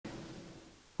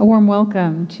A warm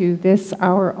welcome to this,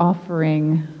 our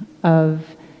offering of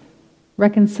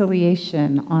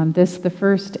reconciliation on this, the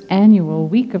first annual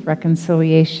week of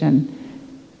reconciliation.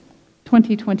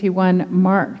 2021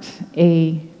 marked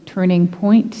a turning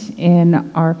point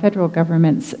in our federal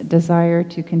government's desire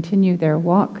to continue their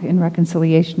walk in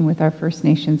reconciliation with our First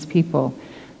Nations people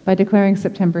by declaring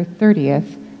September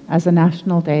 30th as a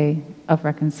National Day of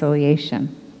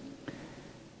Reconciliation.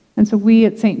 And so we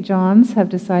at St. John's have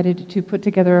decided to put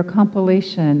together a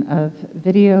compilation of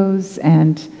videos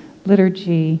and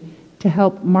liturgy to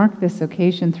help mark this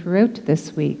occasion throughout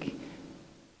this week.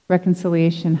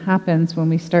 Reconciliation happens when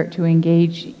we start to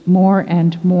engage more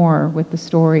and more with the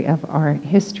story of our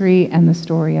history and the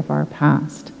story of our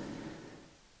past.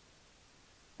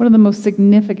 One of the most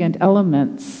significant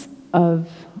elements of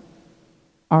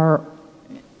our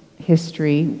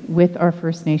history with our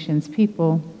First Nations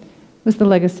people was the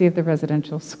legacy of the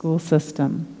residential school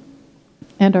system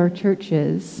and our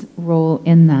church's role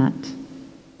in that.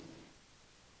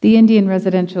 The Indian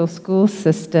residential school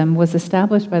system was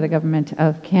established by the Government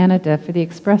of Canada for the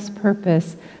express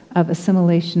purpose of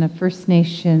assimilation of First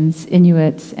Nations,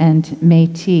 Inuit, and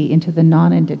Métis into the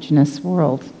non-Indigenous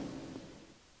world.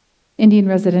 Indian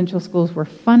residential schools were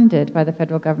funded by the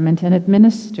federal government and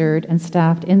administered and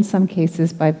staffed in some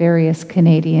cases by various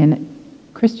Canadian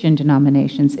Christian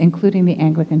denominations, including the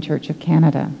Anglican Church of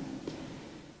Canada.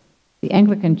 The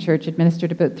Anglican Church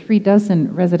administered about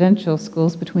 36 residential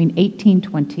schools between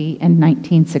 1820 and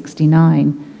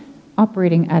 1969,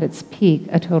 operating at its peak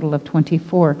a total of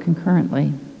 24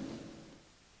 concurrently.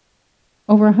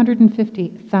 Over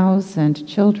 150,000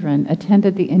 children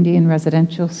attended the Indian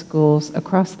residential schools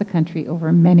across the country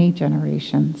over many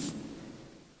generations.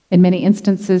 In many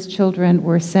instances, children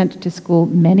were sent to school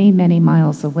many, many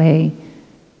miles away.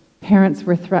 Parents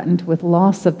were threatened with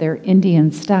loss of their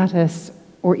Indian status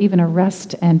or even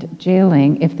arrest and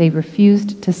jailing if they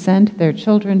refused to send their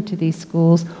children to these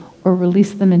schools or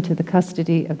release them into the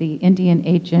custody of the Indian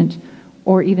agent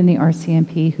or even the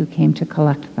RCMP who came to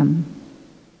collect them.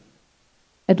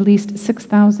 At least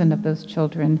 6,000 of those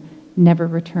children never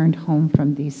returned home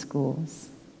from these schools.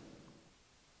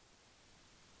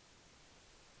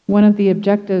 One of the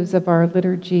objectives of our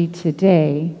liturgy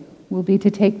today will be to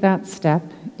take that step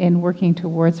in working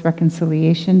towards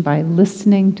reconciliation by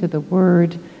listening to the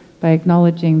word, by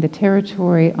acknowledging the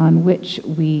territory on which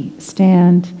we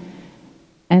stand,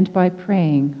 and by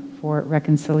praying for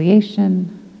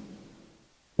reconciliation,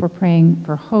 for praying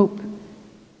for hope,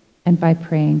 and by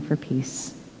praying for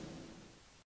peace.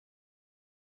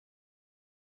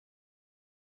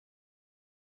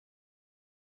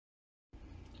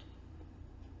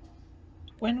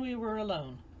 When We Were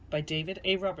Alone by David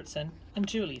A. Robertson and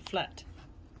Julie Flett.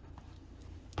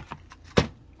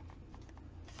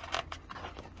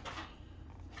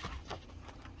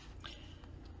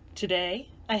 Today,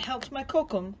 I helped my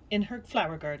kokum in her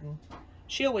flower garden.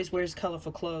 She always wears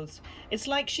colorful clothes. It's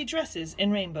like she dresses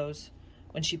in rainbows.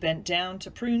 When she bent down to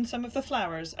prune some of the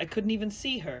flowers, I couldn't even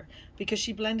see her because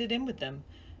she blended in with them.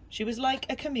 She was like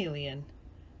a chameleon.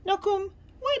 "Nokum,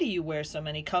 why do you wear so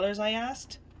many colors?" I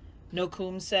asked.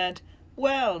 Nokum said,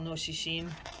 "Well, Noshishim,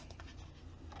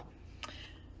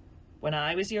 when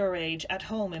I was your age, at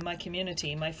home in my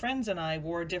community, my friends and I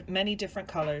wore many different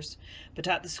colors, but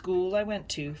at the school I went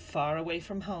to, far away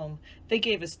from home, they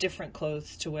gave us different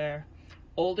clothes to wear.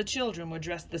 All the children were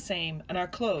dressed the same, and our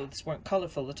clothes weren't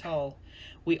colorful at all.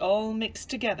 We all mixed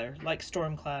together like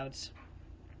storm clouds."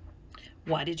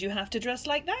 "Why did you have to dress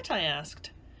like that?" I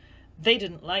asked. "They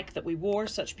didn't like that we wore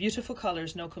such beautiful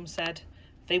colors," Nokum said.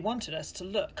 "They wanted us to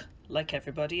look like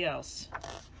everybody else."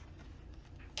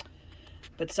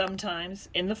 But sometimes,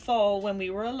 in the fall when we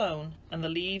were alone and the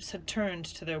leaves had turned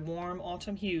to their warm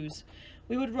autumn hues,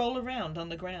 we would roll around on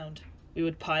the ground. We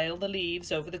would pile the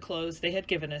leaves over the clothes they had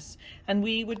given us, and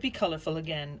we would be colorful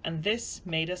again, and this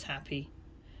made us happy.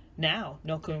 "Now,"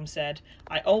 Nokum said,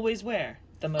 "I always wear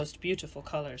the most beautiful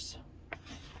colors."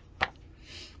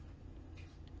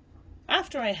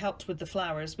 After I helped with the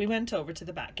flowers, we went over to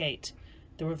the back gate.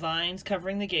 There were vines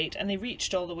covering the gate, and they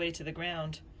reached all the way to the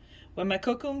ground. When my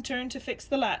kokum turned to fix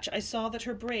the latch, I saw that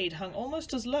her braid hung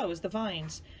almost as low as the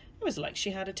vines. It was like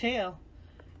she had a tail.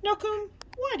 "Nokum,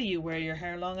 why do you wear your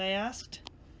hair long?" I asked.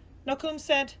 Nokum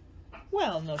said,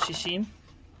 "Well, Noshishim,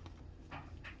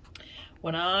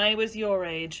 when I was your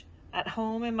age, at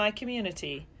home in my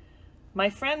community,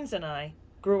 my friends and I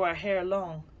grew our hair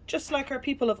long, just like our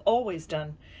people have always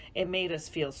done. It made us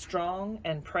feel strong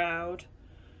and proud.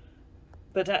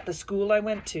 But at the school I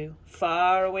went to,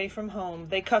 far away from home,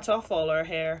 they cut off all our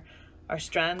hair. Our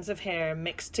strands of hair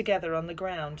mixed together on the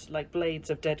ground like blades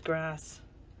of dead grass.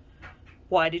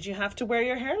 Why did you have to wear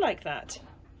your hair like that?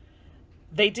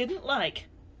 They didn't like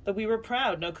that we were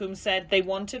proud, Nokum said. They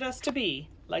wanted us to be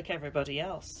like everybody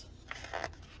else.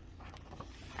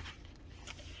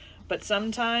 But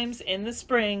sometimes in the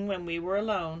spring when we were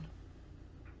alone,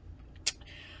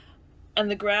 and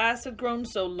the grass had grown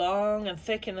so long and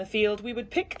thick in the field, we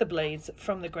would pick the blades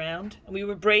from the ground and we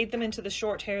would braid them into the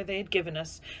short hair they had given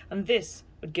us, and this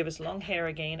would give us long hair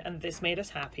again, and this made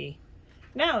us happy.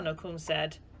 Now, Nokum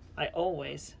said, I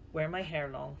always wear my hair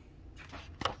long.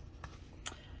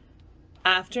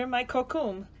 After my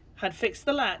Kokum had fixed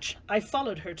the latch, I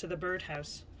followed her to the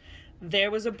birdhouse.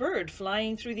 There was a bird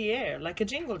flying through the air like a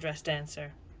jingle dress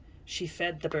dancer. She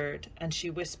fed the bird and she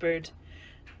whispered,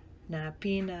 Na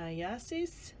pina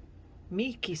yasis,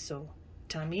 mi kiso,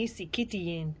 ta misi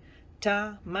kitiyin,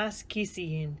 ta mas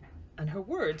kisiyin. And her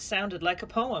words sounded like a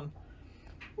poem.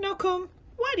 Nokum,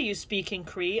 why do you speak in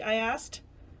Cree? I asked.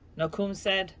 Nokum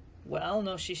said, well,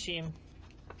 no shishim.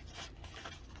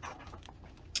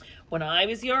 When I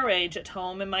was your age at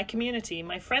home in my community,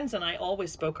 my friends and I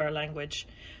always spoke our language.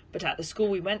 But at the school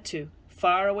we went to,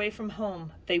 far away from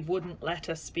home, they wouldn't let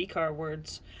us speak our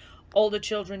words. All the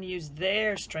children used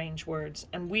their strange words,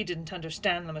 and we didn't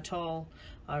understand them at all.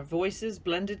 Our voices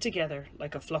blended together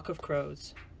like a flock of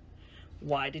crows.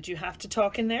 Why did you have to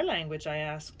talk in their language? I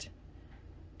asked.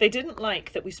 They didn't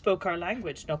like that we spoke our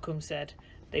language, Nokum said.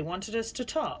 They wanted us to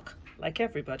talk like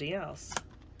everybody else.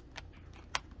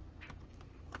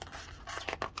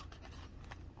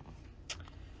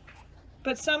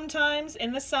 But sometimes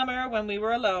in the summer when we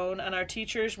were alone and our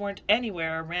teachers weren't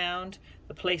anywhere around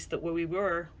the place that we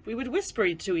were, we would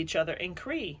whisper to each other in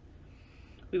Cree.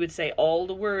 We would say all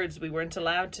the words we weren't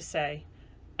allowed to say,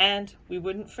 and we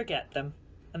wouldn't forget them,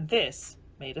 and this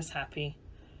made us happy.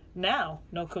 Now,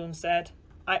 Nokum said,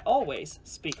 I always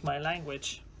speak my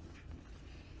language.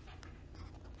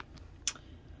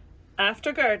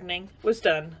 After gardening was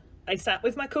done, I sat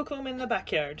with my Kokum in the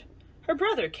backyard. Her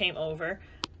brother came over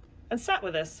and sat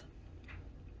with us.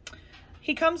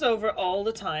 He comes over all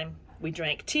the time. We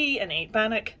drank tea and ate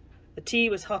bannock. The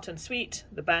tea was hot and sweet.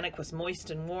 The bannock was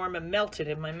moist and warm and melted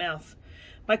in my mouth.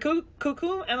 My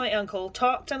Kokum and my uncle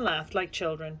talked and laughed like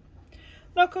children.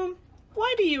 Nokum,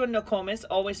 why do you and Nokomis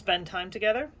always spend time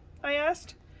together? I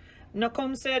asked.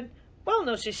 Nokum said, well,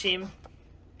 no shishim.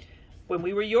 When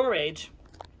we were your age,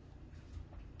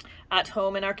 at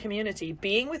home in our community,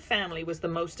 being with family was the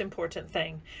most important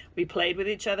thing. We played with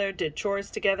each other, did chores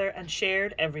together, and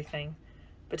shared everything.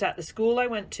 But at the school I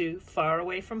went to, far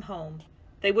away from home,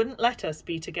 they wouldn't let us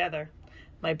be together.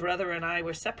 My brother and I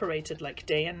were separated like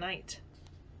day and night.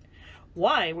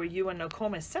 Why were you and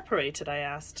Nokomis separated? I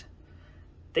asked.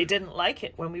 They didn't like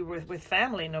it when we were with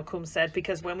family, Nokum said,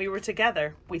 because when we were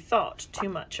together, we thought too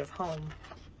much of home.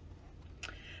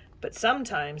 But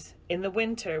sometimes, in the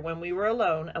winter, when we were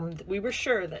alone and we were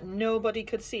sure that nobody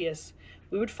could see us,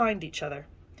 we would find each other.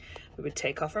 We would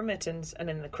take off our mittens, and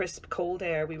in the crisp, cold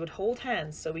air, we would hold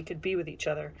hands so we could be with each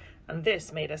other, and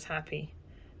this made us happy.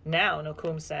 Now,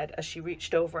 Nokum said, as she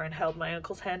reached over and held my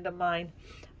uncle's hand in mine,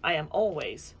 I am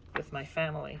always with my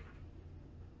family.